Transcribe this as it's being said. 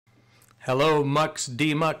Hello, Mux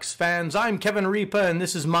D-Mux fans. I'm Kevin Ripa, and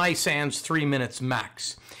this is my Sans 3 Minutes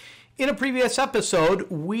Max. In a previous episode,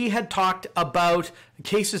 we had talked about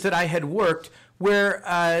cases that I had worked where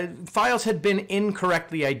files had been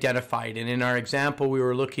incorrectly identified. And in our example, we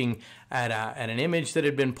were looking at an image that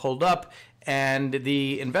had been pulled up, and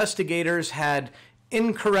the investigators had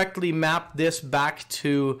incorrectly mapped this back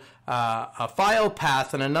to a file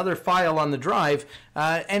path and another file on the drive,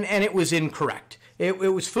 and it was incorrect. It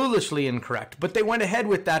was foolishly incorrect, but they went ahead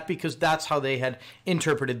with that because that's how they had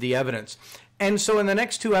interpreted the evidence. And so in the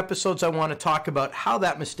next two episodes, I want to talk about how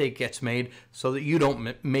that mistake gets made so that you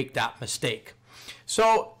don't make that mistake.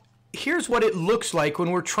 So here's what it looks like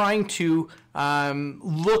when we're trying to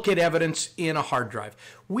look at evidence in a hard drive.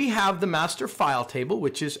 We have the master file table,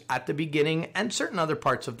 which is at the beginning and certain other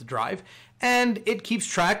parts of the drive, and it keeps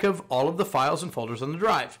track of all of the files and folders on the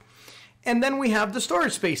drive. And then we have the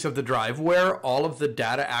storage space of the drive where all of the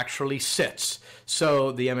data actually sits.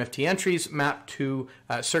 So the MFT entries map to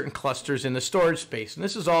certain clusters in the storage space. And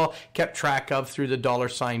this is all kept track of through the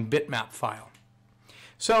 $bitmap file.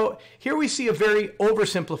 So here we see a very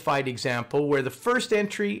oversimplified example where the first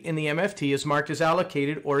entry in the MFT is marked as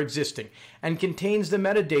allocated or existing and contains the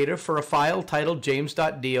metadata for a file titled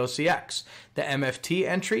james.docx. The MFT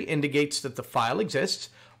entry indicates that the file exists,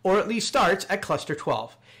 or at least starts at cluster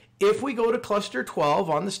 12. If we go to cluster 12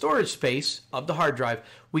 on the storage space of the hard drive,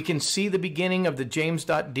 we can see the beginning of the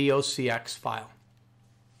james.docx file.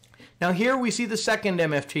 Now here we see the second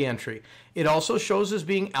MFT entry. It also shows as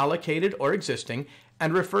being allocated or existing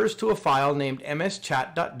and refers to a file named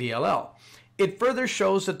mschat.dll. It further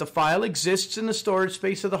shows that the file exists in the storage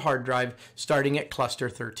space of the hard drive starting at cluster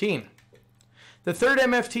 13. The third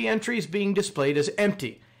MFT entry is being displayed as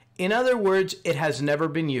empty. In other words, it has never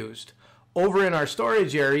been used. Over in our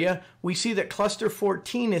storage area, we see that cluster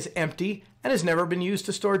 14 is empty and has never been used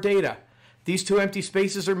to store data. These two empty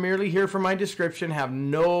spaces are merely here for my description, have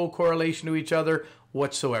no correlation to each other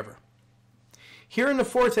whatsoever. Here in the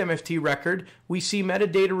fourth MFT record, we see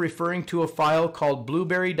metadata referring to a file called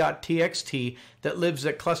blueberry.txt that lives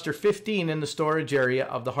at cluster 15 in the storage area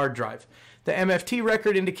of the hard drive. The MFT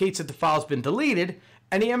record indicates that the file has been deleted,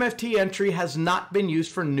 and the MFT entry has not been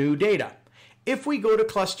used for new data. If we go to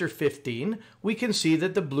cluster 15, we can see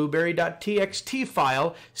that the blueberry.txt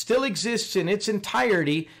file still exists in its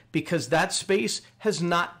entirety because that space has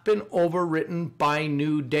not been overwritten by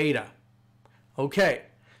new data. Okay,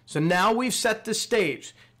 so now we've set the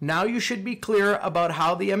stage. Now you should be clear about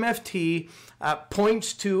how the MFT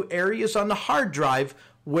points to areas on the hard drive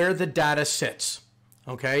where the data sits.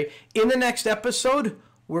 Okay, in the next episode,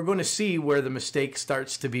 we're going to see where the mistake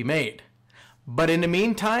starts to be made. But in the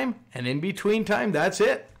meantime, and in between time, that's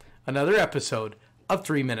it. Another episode of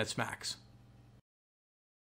 3 Minutes Max.